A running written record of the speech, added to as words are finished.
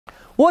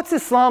What's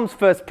Islam's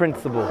first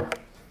principle?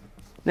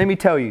 Let me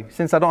tell you.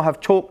 Since I don't have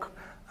chalk,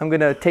 I'm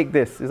going to take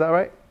this. Is that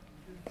right?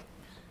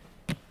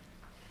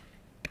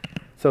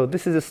 So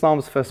this is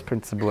Islam's first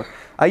principle.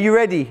 Are you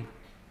ready?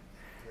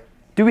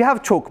 Do we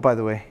have chalk, by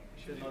the way?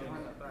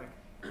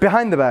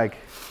 Behind the bag.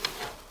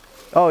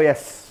 Oh,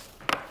 yes.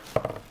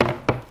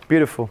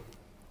 Beautiful.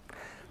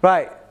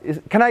 Right.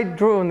 Can I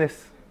draw on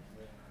this?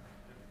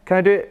 Can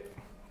I do it?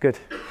 Good.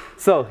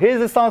 So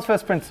here's Islam's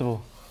first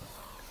principle.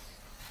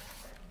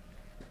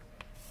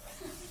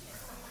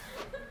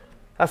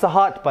 That's a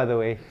heart, by the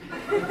way.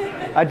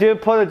 I do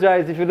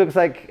apologize if it looks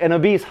like an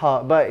obese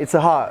heart, but it's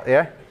a heart,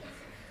 yeah?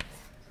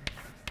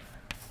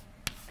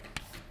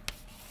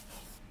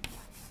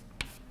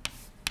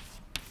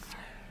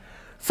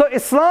 So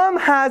Islam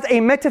has a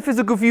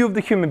metaphysical view of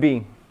the human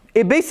being.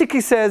 It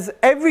basically says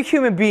every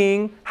human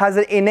being has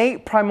an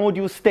innate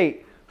primordial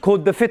state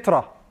called the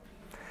fitrah.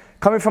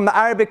 Coming from the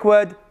Arabic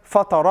word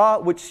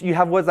fatara, which you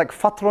have words like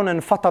fatrun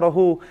and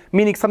fatarahu,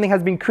 meaning something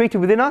has been created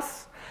within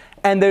us.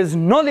 And there's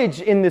knowledge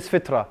in this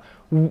fitrah.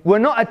 We're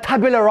not a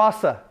tabula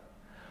rasa.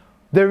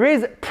 There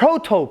is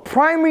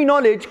primary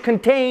knowledge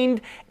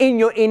contained in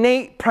your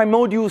innate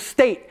primordial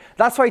state.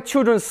 That's why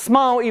children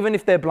smile even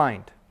if they're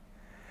blind.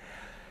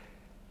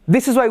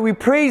 This is why we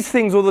praise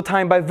things all the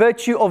time by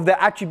virtue of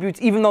their attributes,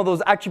 even though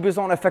those attributes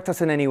don't affect us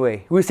in any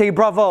way. We say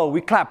bravo,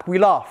 we clap, we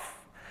laugh.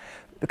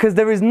 Because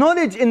there is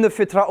knowledge in the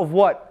fitrah of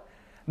what?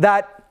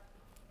 That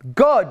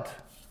God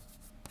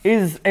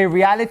is a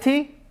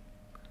reality,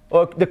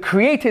 or the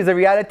Creator is a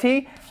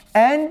reality,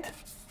 and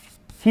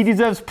He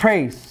deserves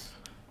praise.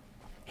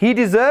 He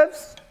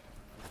deserves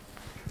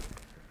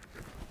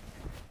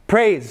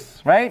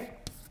praise, right?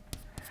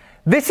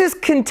 This is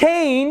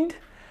contained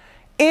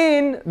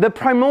in the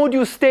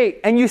primordial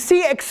state, and you see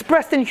it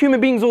expressed in human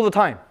beings all the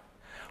time.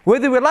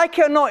 Whether we like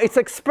it or not, it's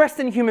expressed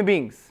in human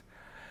beings.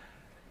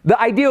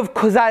 The idea of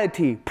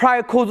causality,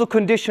 prior causal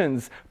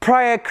conditions,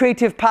 prior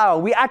creative power,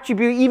 we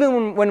attribute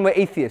even when we're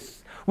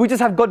atheists. We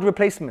just have God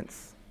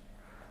replacements.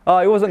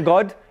 It wasn't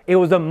God, it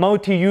was the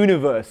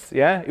multi-universe,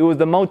 yeah? It was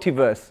the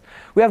multiverse.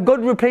 We have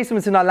God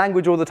replacements in our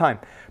language all the time.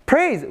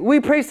 Praise,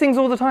 we praise things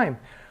all the time.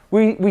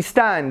 We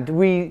stand,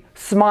 we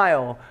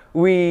smile,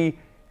 we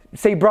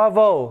say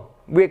bravo.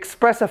 We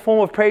express a form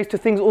of praise to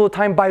things all the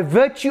time by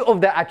virtue of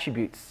their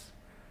attributes,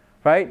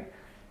 right?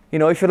 You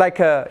know, if you like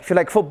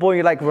football,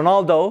 you like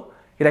Ronaldo,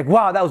 you're like,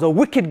 wow, that was a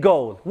wicked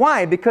goal.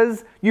 Why?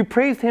 Because you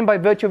praised him by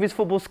virtue of his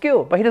football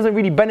skill, but he doesn't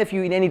really benefit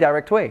you in any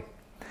direct way.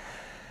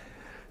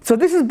 So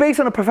this is based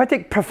on a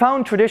prophetic,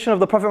 profound tradition of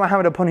the Prophet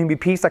Muhammad, upon him be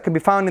peace, that can be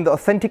found in the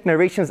authentic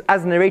narrations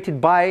as narrated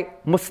by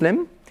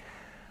Muslim,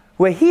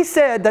 where he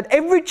said that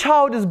every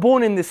child is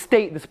born in this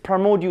state, this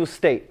primordial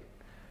state,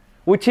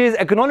 which is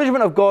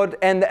acknowledgement of God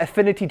and the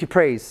affinity to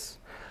praise.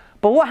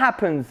 But what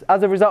happens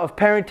as a result of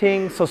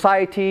parenting,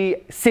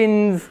 society,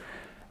 sins,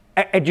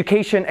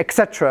 education,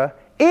 etc.,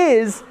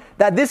 is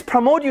that this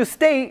primordial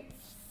state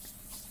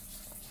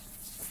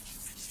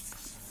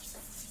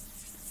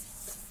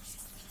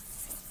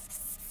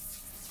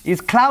is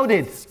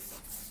clouded.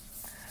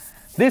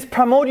 This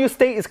primordial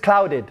state is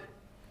clouded.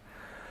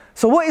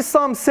 So what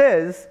Islam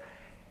says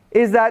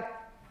is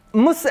that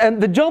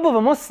the job of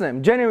a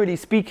Muslim, generally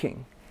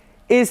speaking,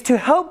 is to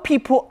help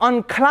people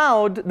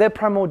uncloud their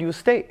primordial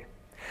state.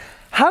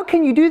 How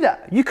can you do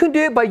that? You can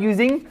do it by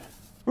using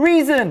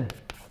reason.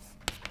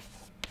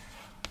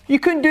 You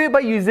can do it by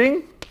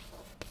using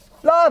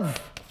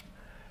love.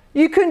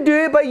 You can do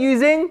it by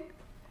using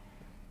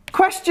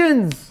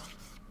questions.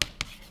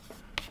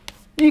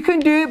 You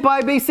can do it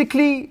by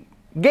basically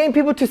getting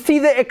people to see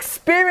their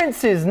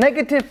experiences,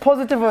 negative,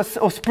 positive,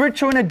 or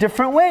spiritual, in a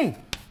different way.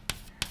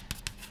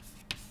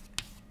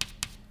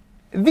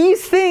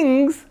 These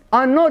things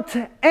are not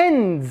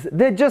ends,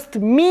 they're just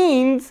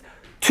means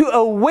to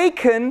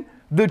awaken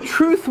the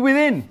truth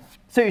within,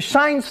 so it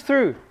shines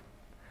through.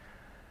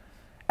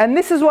 And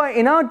this is why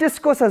in our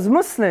discourse as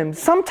Muslims,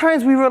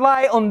 sometimes we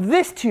rely on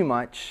this too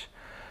much,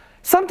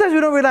 sometimes we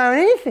don't rely on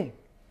anything.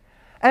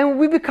 And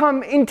we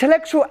become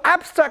intellectual,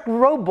 abstract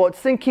robots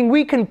thinking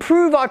we can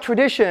prove our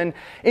tradition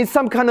in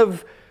some kind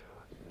of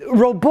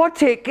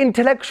robotic,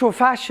 intellectual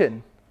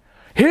fashion.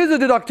 Here's a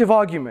deductive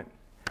argument.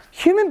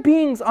 Human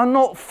beings are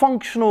not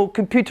functional,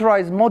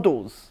 computerized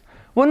models.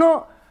 We're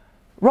not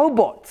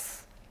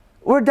robots.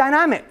 We're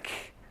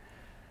dynamic.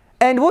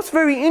 And what's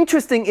very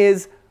interesting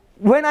is,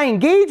 when I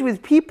engage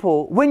with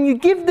people, when you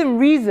give them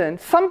reason,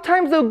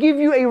 sometimes they'll give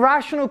you a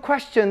rational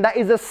question that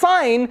is a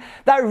sign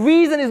that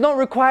reason is not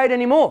required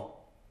anymore.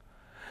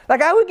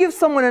 Like, I would give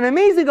someone an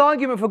amazing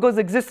argument for God's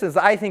existence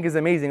that I think is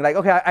amazing. Like,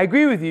 okay, I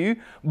agree with you,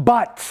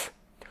 but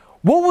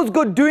what was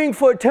God doing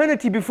for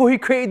eternity before He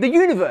created the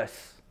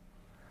universe?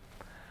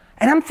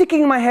 And I'm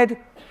thinking in my head,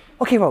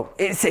 okay, well,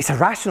 it's a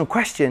rational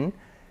question,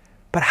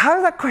 but how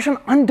does that question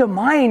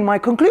undermine my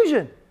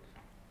conclusion?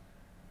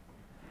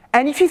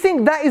 And if you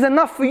think that is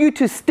enough for you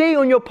to stay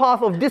on your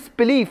path of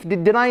disbelief,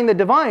 denying the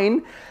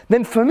divine,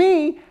 then for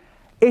me,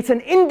 it's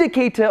an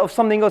indicator of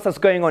something else that's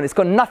going on. It's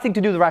got nothing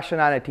to do with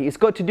rationality. It's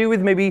got to do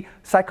with maybe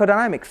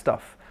psychodynamic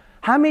stuff.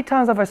 How many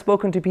times have I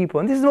spoken to people,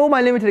 and this is all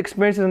my limited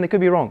experiences and they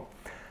could be wrong.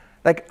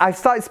 Like, I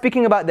started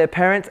speaking about their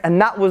parents,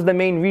 and that was the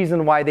main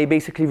reason why they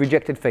basically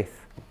rejected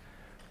faith.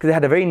 Because they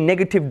had a very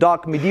negative,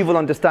 dark, medieval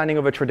understanding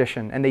of a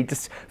tradition, and they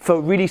just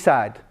felt really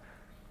sad.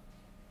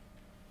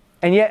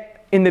 And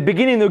yet, in the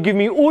beginning, they'll give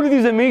me all of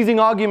these amazing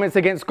arguments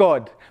against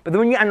God. But then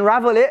when you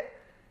unravel it,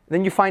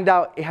 then you find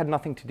out it had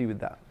nothing to do with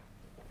that.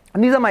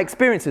 And these are my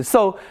experiences.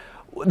 So,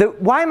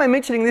 why am I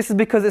mentioning this is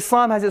because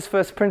Islam has its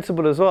first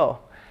principle as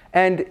well.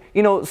 And,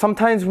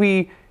 sometimes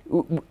we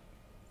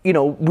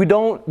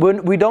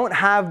don't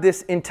have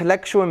this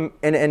intellectual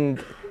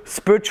and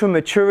spiritual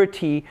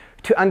maturity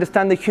to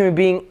understand the human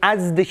being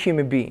as the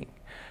human being.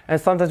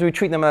 And sometimes we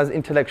treat them as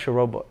intellectual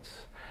robots.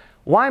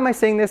 Why am I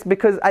saying this?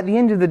 Because at the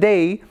end of the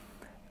day,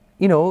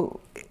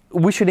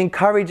 we should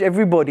encourage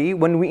everybody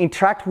when we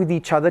interact with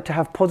each other to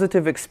have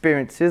positive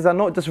experiences and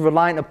not just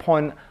reliant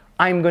upon,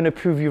 I'm going to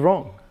prove you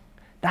wrong.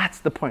 That's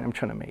the point I'm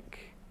trying to make.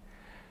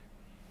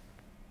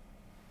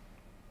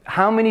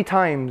 How many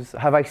times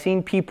have I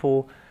seen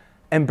people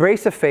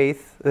embrace a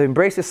faith,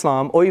 embrace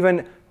Islam, or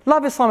even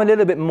love Islam a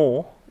little bit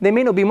more? They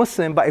may not be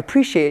Muslim, but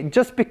appreciate it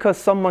just because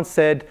someone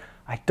said,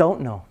 I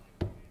don't know.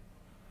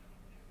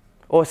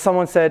 Or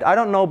someone said, I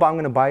don't know, but I'm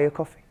going to buy you a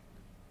coffee.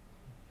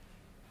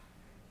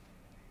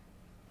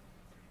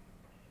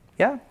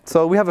 Yeah?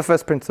 So we have a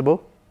first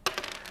principle,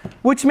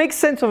 which makes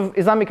sense of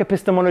Islamic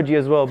epistemology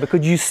as well,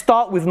 because you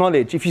start with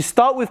knowledge. If you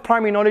start with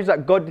primary knowledge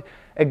that God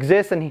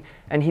exists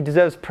and He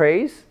deserves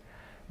praise,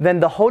 then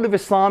the whole of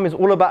Islam is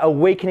all about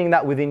awakening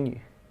that within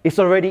you. It's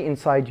already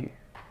inside you.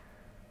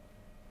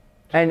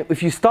 And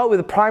if you start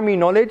with primary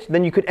knowledge,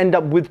 then you could end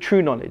up with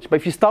true knowledge. But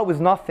if you start with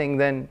nothing,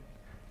 then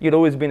you'd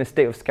always be in a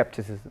state of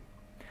skepticism.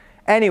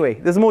 Anyway,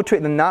 there's more to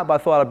it than that, but I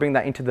thought I'd bring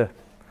that into the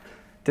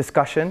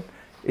discussion.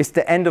 It's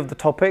the end of the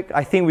topic.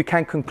 I think we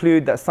can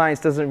conclude that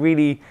science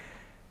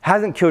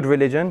hasn't killed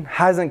religion,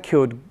 hasn't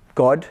killed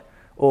God,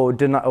 or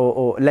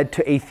led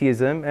to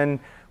atheism. And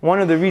one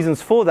of the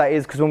reasons for that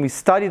is because when we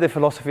study the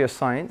philosophy of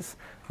science,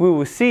 we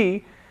will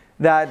see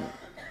that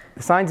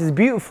science is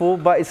beautiful,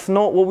 but it's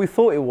not what we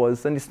thought it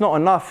was. And it's not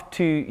enough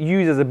to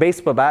use as a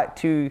baseball bat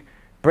to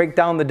break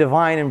down the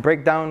divine and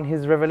break down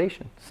His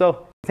revelation.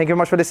 So, thank you very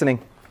much for listening.